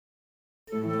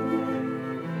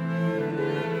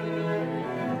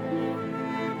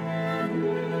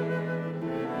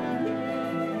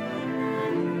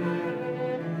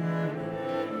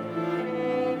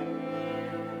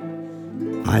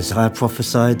Isaiah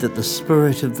prophesied that the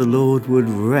Spirit of the Lord would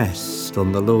rest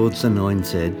on the Lord's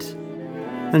anointed.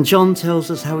 And John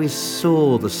tells us how he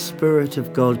saw the Spirit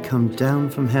of God come down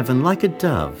from heaven like a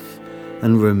dove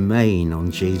and remain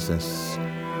on Jesus.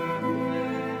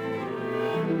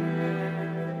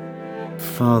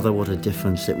 Father, what a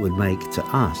difference it would make to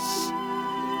us,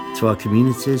 to our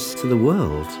communities, to the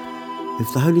world,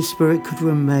 if the Holy Spirit could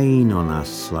remain on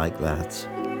us like that.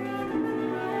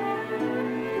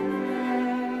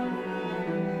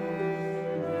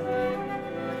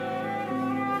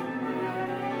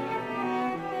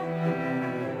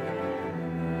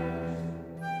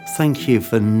 Thank you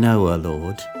for Noah,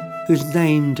 Lord, whose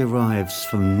name derives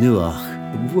from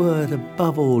Nuach, the word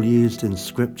above all used in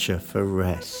Scripture for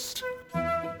rest.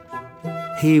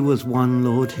 He was one,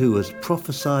 Lord, who was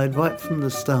prophesied right from the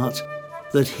start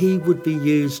that he would be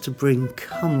used to bring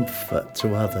comfort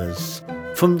to others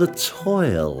from the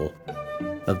toil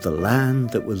of the land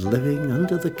that was living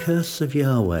under the curse of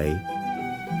Yahweh.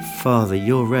 Father,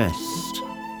 your rest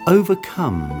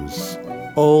overcomes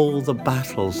all the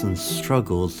battles and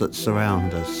struggles that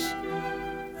surround us,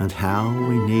 and how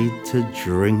we need to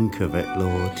drink of it,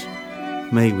 Lord.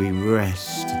 May we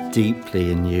rest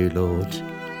deeply in you, Lord.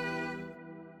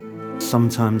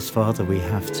 Sometimes, Father, we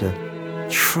have to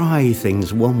try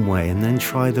things one way and then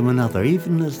try them another,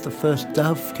 even as the first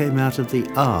dove came out of the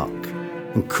ark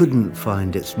and couldn't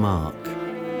find its mark.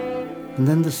 And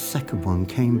then the second one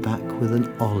came back with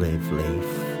an olive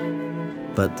leaf.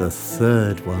 But the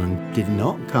third one did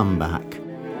not come back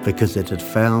because it had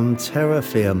found terra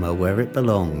firma where it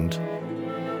belonged.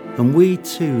 And we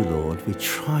too, Lord, we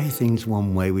try things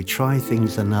one way, we try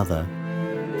things another.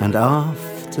 And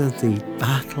after the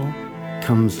battle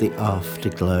comes the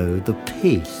afterglow, the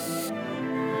peace.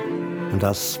 And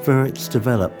our spirits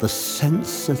develop the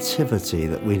sensitivity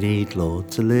that we need, Lord,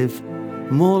 to live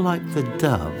more like the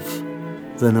dove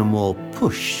than a more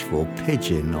push or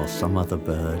pigeon or some other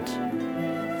bird.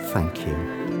 Thank you.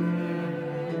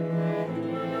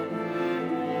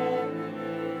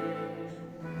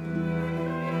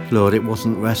 Lord, it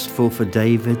wasn't restful for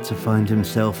David to find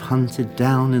himself hunted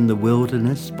down in the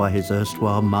wilderness by his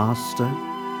erstwhile master.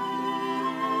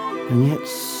 And yet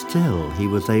still he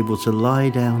was able to lie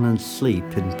down and sleep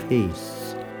in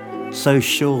peace. So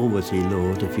sure was he,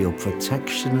 Lord, of your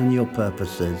protection and your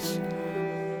purposes.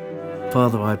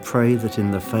 Father, I pray that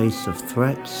in the face of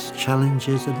threats,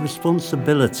 challenges and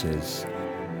responsibilities,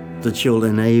 that you'll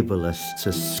enable us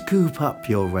to scoop up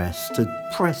your rest, to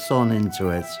press on into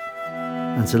it,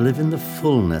 and to live in the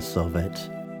fullness of it.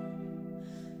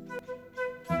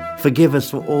 Forgive us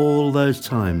for all those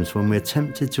times when we're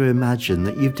tempted to imagine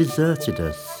that you've deserted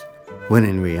us, when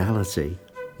in reality,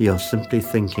 you're simply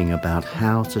thinking about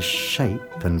how to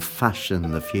shape and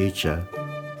fashion the future.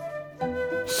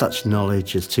 Such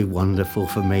knowledge is too wonderful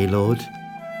for me, Lord,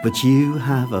 but you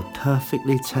have a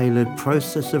perfectly tailored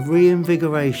process of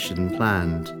reinvigoration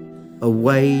planned, a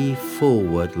way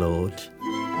forward, Lord,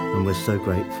 and we're so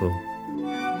grateful.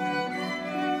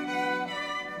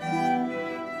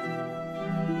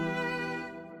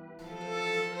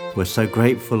 We're so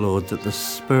grateful, Lord, that the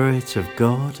Spirit of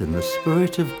God and the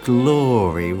Spirit of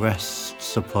glory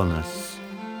rests upon us.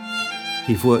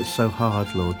 You've worked so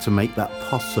hard, Lord, to make that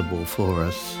possible for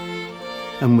us,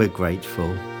 and we're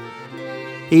grateful.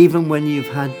 Even when you've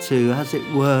had to, as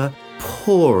it were,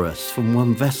 pour us from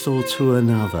one vessel to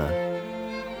another,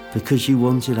 because you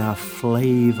wanted our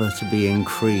flavour to be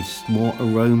increased, more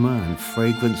aroma and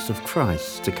fragrance of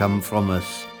Christ to come from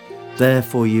us.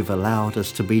 Therefore you've allowed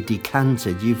us to be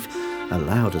decanted, you've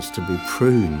allowed us to be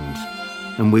pruned,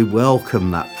 and we welcome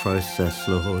that process,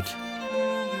 Lord.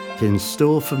 In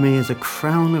store for me is a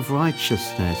crown of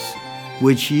righteousness,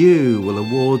 which you will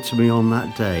award to me on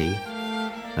that day,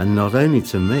 and not only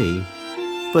to me,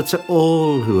 but to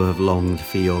all who have longed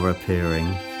for your appearing.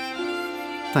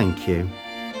 Thank you.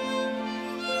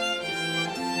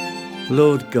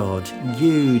 Lord God,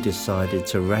 you decided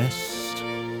to rest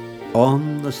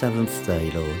on the seventh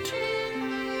day, Lord,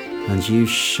 and you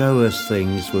show us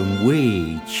things when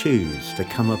we choose to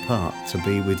come apart to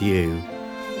be with you.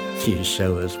 You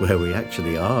show us where we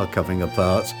actually are coming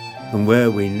apart and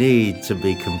where we need to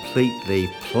be completely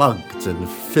plugged and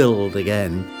filled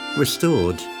again,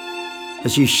 restored.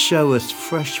 As you show us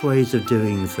fresh ways of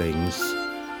doing things,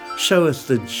 show us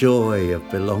the joy of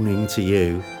belonging to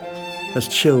you as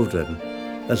children,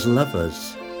 as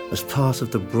lovers, as part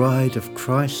of the bride of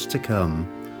Christ to come,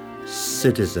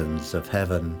 citizens of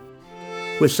heaven.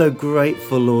 We're so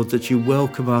grateful, Lord, that you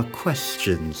welcome our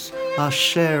questions, our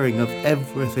sharing of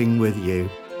everything with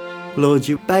you. Lord,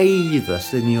 you bathe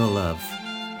us in your love.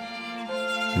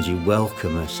 and you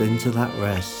welcome us into that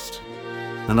rest.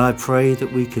 And I pray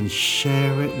that we can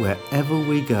share it wherever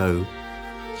we go,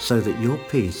 so that your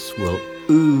peace will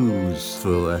ooze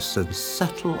through us and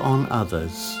settle on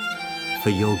others. For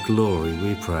your glory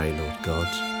we pray, Lord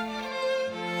God.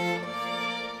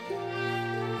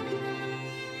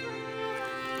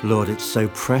 Lord, it's so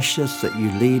precious that you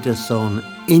lead us on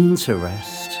into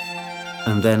rest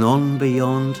and then on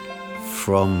beyond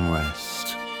from rest.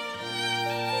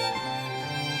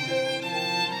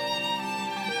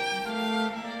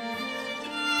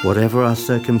 Whatever our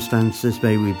circumstances,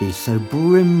 may we be so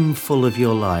brimful of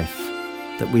your life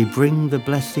that we bring the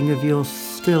blessing of your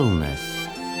stillness,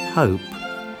 hope,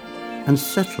 and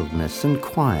settledness and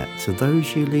quiet to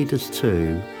those you lead us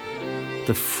to,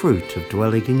 the fruit of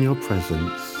dwelling in your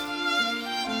presence.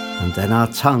 And then our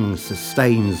tongue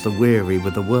sustains the weary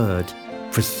with a word,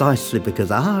 precisely because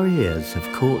our ears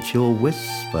have caught your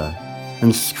whisper,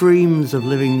 and streams of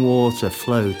living water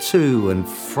flow to and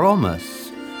from us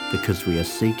because we are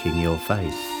seeking your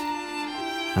face.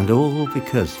 And all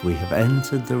because we have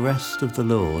entered the rest of the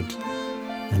Lord,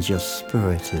 and your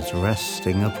Spirit is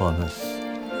resting upon us.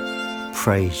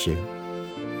 Praise you.